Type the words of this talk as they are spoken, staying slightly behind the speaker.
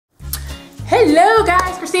Hello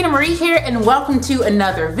guys, Christina Marie here and welcome to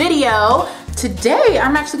another video. Today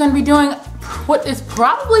I'm actually going to be doing what is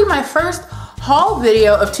probably my first haul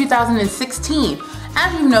video of 2016.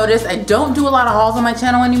 As you've noticed, I don't do a lot of hauls on my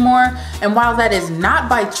channel anymore, and while that is not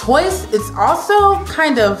by choice, it's also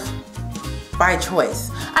kind of by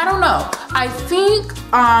choice. I don't know. I think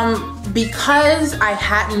because I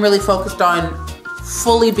hadn't really focused on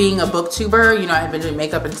fully being a booktuber, you know, I had been doing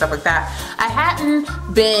makeup and stuff like that, I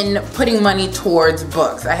hadn't been putting money towards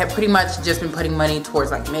books. I had pretty much just been putting money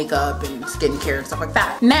towards like makeup and skincare and stuff like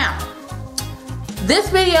that. Now, this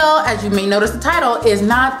video, as you may notice the title, is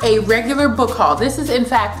not a regular book haul. This is in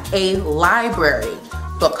fact a library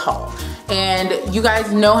book haul. And you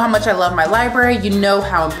guys know how much I love my library. You know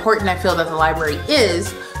how important I feel that the library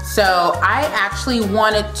is. So I actually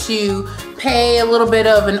wanted to pay a little bit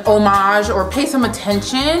of an homage or pay some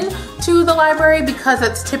attention to the library, because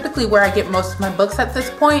that's typically where I get most of my books at this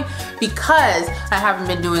point, because I haven't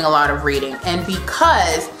been doing a lot of reading and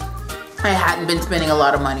because I hadn't been spending a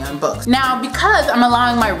lot of money on books. Now, because I'm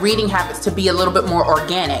allowing my reading habits to be a little bit more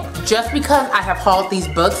organic, just because I have hauled these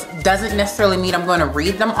books doesn't necessarily mean I'm going to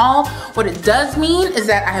read them all. What it does mean is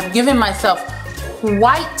that I have given myself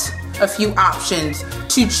quite a few options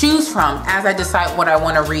to choose from as I decide what I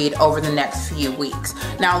want to read over the next few weeks.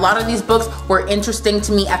 Now, a lot of these books were interesting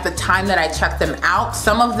to me at the time that I checked them out.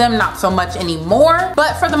 Some of them not so much anymore,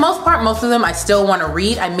 but for the most part, most of them I still want to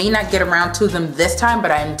read. I may not get around to them this time, but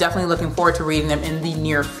I am definitely looking forward to reading them in the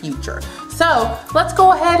near future. So let's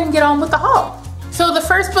go ahead and get on with the haul. So the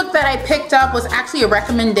first book that I picked up was actually a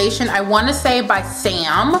recommendation, I want to say by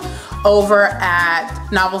Sam over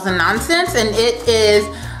at Novels and Nonsense, and it is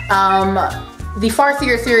the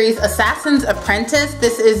Farseer series Assassin's Apprentice.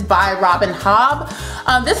 This is by Robin Hobb.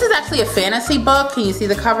 This is actually a fantasy book. Can you see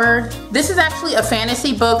the cover? This is actually a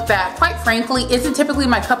fantasy book that, quite frankly, isn't typically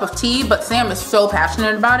my cup of tea, but Sam is so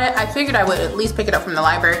passionate about it, I figured I would at least pick it up from the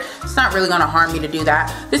library. It's not really gonna harm me to do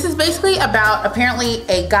that. This is basically about apparently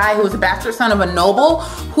a guy who is a bastard son of a noble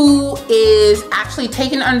who is actually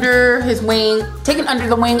taken under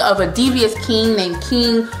the wing of a devious king named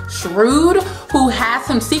King Shrewd, who has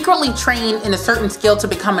him secretly trained in a certain skill to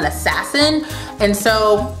become an assassin. And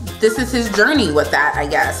so this is his journey with that, I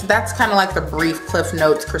guess. That's kind of like the brief Cliff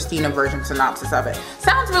Notes Christina version synopsis of it.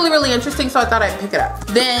 Sounds really, really interesting, so I thought I'd pick it up.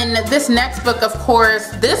 Then this next book, of course,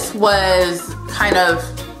 this was kind of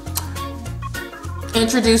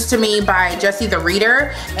introduced to me by Jesse the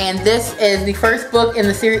Reader, and this is the first book in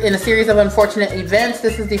a series of unfortunate events.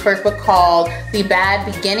 This is the first book called The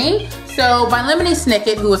Bad Beginning. So by Lemony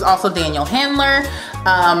Snicket, who is also Daniel Handler.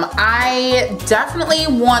 I definitely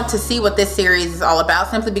want to see what this series is all about,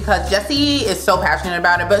 simply because Jesse is so passionate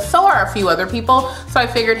about it, but so are a few other people. So I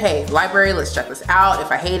figured, hey, library, let's check this out.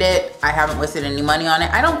 If I hate it, I haven't wasted any money on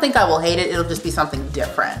it. I don't think I will hate it. It'll just be something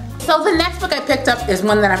different. So the next book I picked up is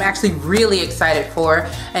one that I'm actually really excited for,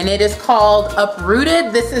 and it is called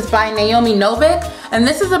Uprooted. This is by Naomi Novik, and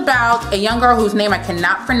this is about a young girl whose name I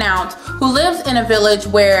cannot pronounce, who lives in a village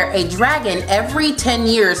where a dragon every 10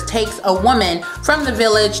 years takes a woman from the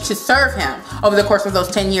village to serve him over the course of those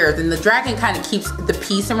 10 years. And the dragon kind of keeps the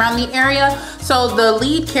peace around the area. So the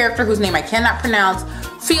lead character, whose name I cannot pronounce,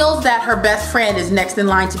 feels that her best friend is next in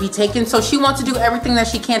line to be taken, so she wants to do everything that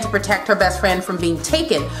she can to protect her best friend from being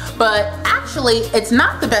taken. But actually, it's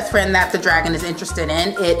not the best friend that the dragon is interested in.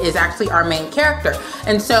 It is actually our main character.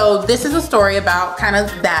 And so this is a story about kind of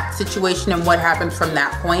that situation and what happens from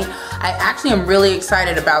that point. I actually am really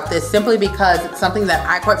excited about this, simply because it's something that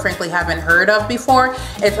I quite frankly haven't heard of before.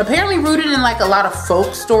 It's apparently rooted in like a lot of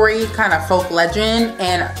folk story, kind of folk legend,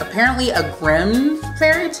 and apparently a Grimm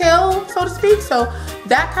fairy tale, so to speak. So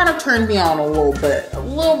that kind of turned me on a little bit,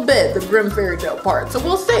 the Grimm fairy tale part. So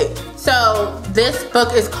we'll see. So this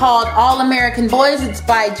book is called All American Boys. It's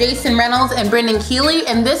by Jason Reynolds and Brendan Keeley,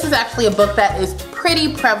 and this is actually a book that is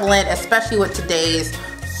pretty prevalent, especially with today's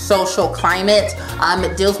social climate.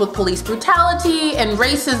 It deals with police brutality and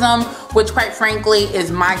racism, which quite frankly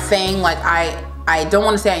is my thing. Like I don't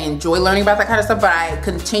want to say I enjoy learning about that kind of stuff, but I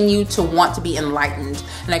continue to want to be enlightened,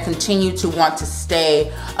 and I continue to want to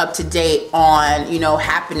stay up to date on, you know,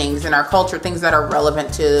 happenings in our culture, things that are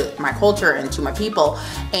relevant to my culture and to my people.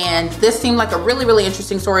 And this seemed like a really, really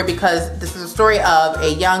interesting story, because this is a story of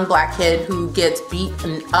a young black kid who gets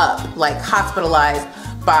beaten up, like hospitalized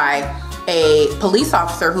by a police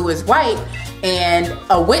officer who is white, and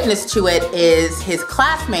a witness to it is his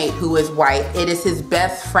classmate who is white. It is his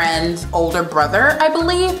best friend's older brother, I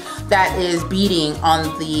believe, that is beating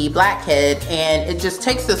on the black kid, and it just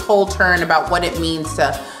takes this whole turn about what it means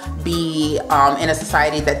to be in a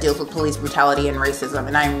society that deals with police brutality and racism,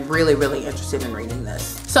 and I'm really, really interested in reading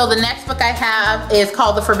this. So the next book I have is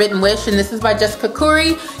called The Forbidden Wish, and this is by Jessica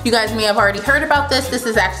Khoury. You guys may have already heard about this. This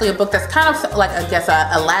is actually a book that's kind of like, I guess, a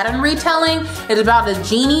Aladdin retelling. It's about a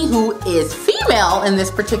genie who is female in this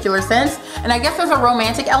particular sense, and I guess there's a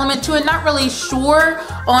romantic element to it. Not really sure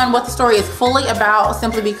on what the story is fully about,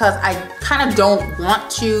 simply because I kind of don't want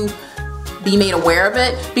to be made aware of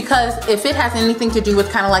it, because if it has anything to do with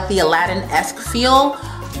kind of like the Aladdin-esque feel,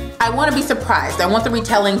 I want to be surprised. I want the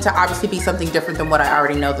retelling to obviously be something different than what I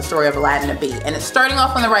already know the story of Aladdin to be. And it's starting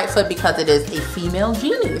off on the right foot because it is a female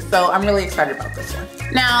genie. So I'm really excited about this one.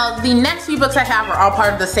 Now, the next few books I have are all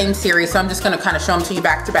part of the same series, so I'm just going to kind of show them to you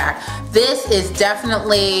back to back. This is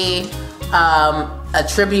definitely a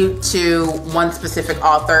tribute to one specific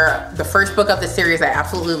author. The first book of the series I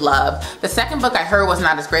absolutely love. The second book I heard was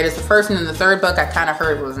not as great as the first, and then the third book I kind of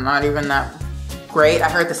heard was not even that great. I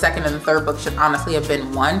heard the second and the third book should honestly have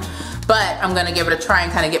been one, but I'm gonna give it a try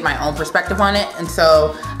and kind of get my own perspective on it. And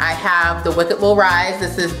so I have The Wicked Will Rise.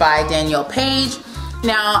 This is by Danielle Page.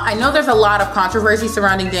 Now, I know there's a lot of controversy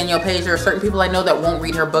surrounding Danielle Page. There are certain people I know that won't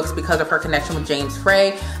read her books because of her connection with James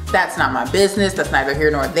Frey. That's not my business. That's neither here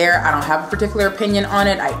nor there. I don't have a particular opinion on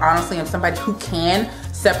it. I honestly am somebody who can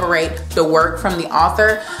separate the work from the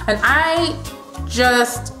author. And I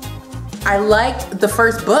liked the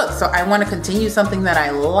first book, so I want to continue something that I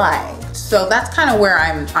liked. So that's kind of where I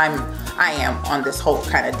am on this whole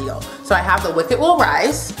kind of deal. So I have The Wicked Will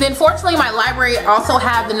Rise. Then fortunately my library also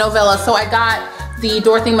had the novella, so I got the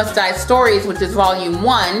Dorothy Must Die stories, which is volume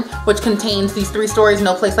 1, which contains these 3 stories: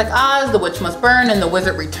 No Place Like Oz, The Witch Must Burn, and The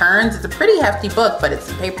Wizard Returns. It's a pretty hefty book, but it's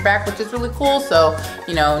in paperback, which is really cool. So,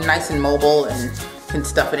 you know, nice and mobile, and can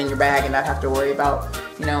stuff it in your bag and not have to worry about,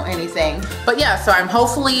 you know, anything. But yeah, so I'm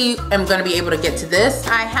hopefully gonna be able to get to this.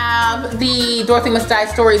 I have the Dorothy Must Die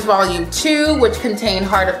stories volume 2, which contain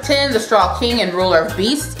Heart of Tin, The Straw King, and Ruler of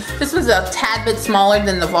Beasts. This was a tad bit smaller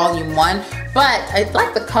than the volume 1, but I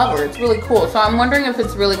like the cover. It's really cool. So I'm wondering if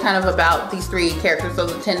it's really kind of about these 3 characters, so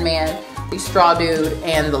the Tin Man, the Straw Dude,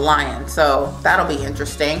 and the Lion. So that'll be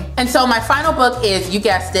interesting. And so my final book is, you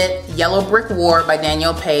guessed it, Yellow Brick War by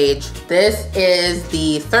Danielle Page. This is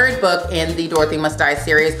the 3rd book in the Dorothy Must Die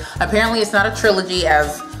series. Apparently it's not a trilogy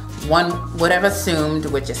as one would have assumed,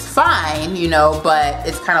 which is fine, you know, but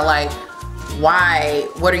it's kind of like, why?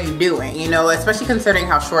 What are you doing? You know, especially considering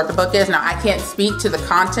how short the book is. Now, I can't speak to the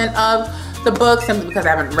content of the book simply because I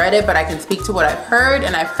haven't read it, but I can speak to what I've heard,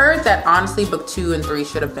 and I've heard that honestly book 2 and 3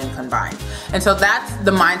 should have been combined. And so that's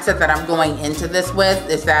the mindset that I'm going into this with,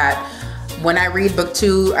 is that when I read book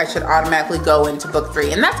 2, I should automatically go into book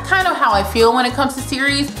 3. And that's kind of how I feel when it comes to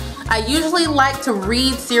series. I usually like to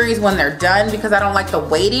read series when they're done because I don't like the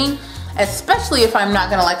waiting, especially if I'm not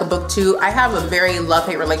gonna like a book 2. I have a very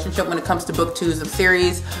love-hate relationship when it comes to book 2s of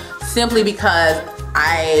series, simply because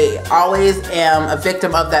I always am a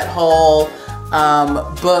victim of that whole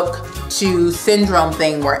book 2 syndrome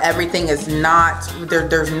thing, where everything is not,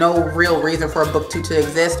 there's no real reason for a book 2 to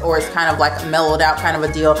exist, or it's kind of like a mellowed out kind of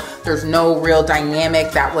a deal. There's no real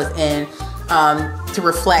dynamic that was in, to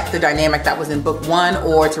reflect the dynamic that was in book 1,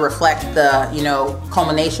 or to reflect the, you know,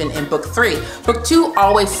 culmination in book 3. Book 2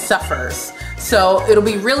 always suffers. So it'll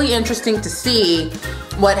be really interesting to see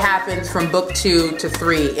what happens from book 2 to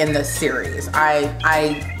 3 in this series.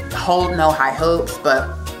 I hold no high hopes,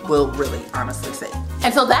 but we'll really honestly see.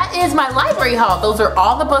 And so that is my library haul. Those are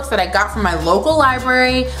all the books that I got from my local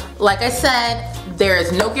library. Like I said, there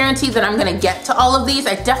is no guarantee that I'm gonna get to all of these.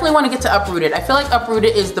 I definitely wanna get to Uprooted. I feel like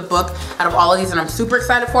Uprooted is the book out of all of these that I'm super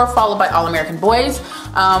excited for, followed by All American Boys.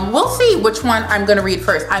 We'll see which one I'm gonna read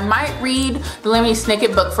first. I might read the Lemony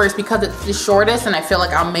Snicket book first because it's the shortest and I feel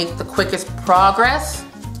like I'll make the quickest progress.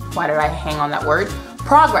 Why did I hang on that word?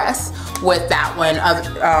 Progress with that one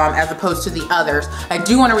as opposed to the others. I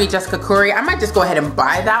do want to read Jessica Khoury. I might just go ahead and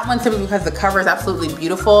buy that one simply because the cover is absolutely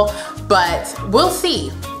beautiful, but we'll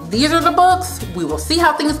see. These are the books. We will see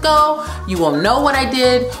how things go. You will know what I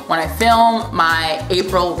did when I film my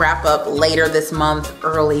April wrap up later this month,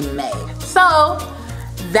 early May. So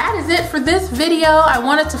that is it for this video. I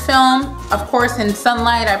wanted to film, of course, in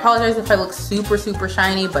sunlight. I apologize if I look super, super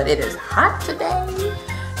shiny, but it is hot today.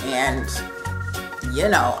 And you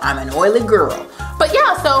know, I'm an oily girl. But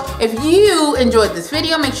yeah, so if you enjoyed this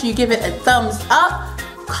video, make sure you give it a thumbs up.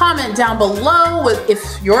 Comment down below with if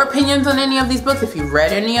your opinions on any of these books, if you've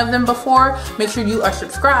read any of them before. Make sure you are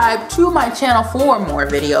subscribed to my channel for more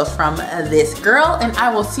videos from this girl, and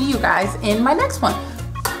I will see you guys in my next one.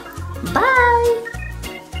 Bye.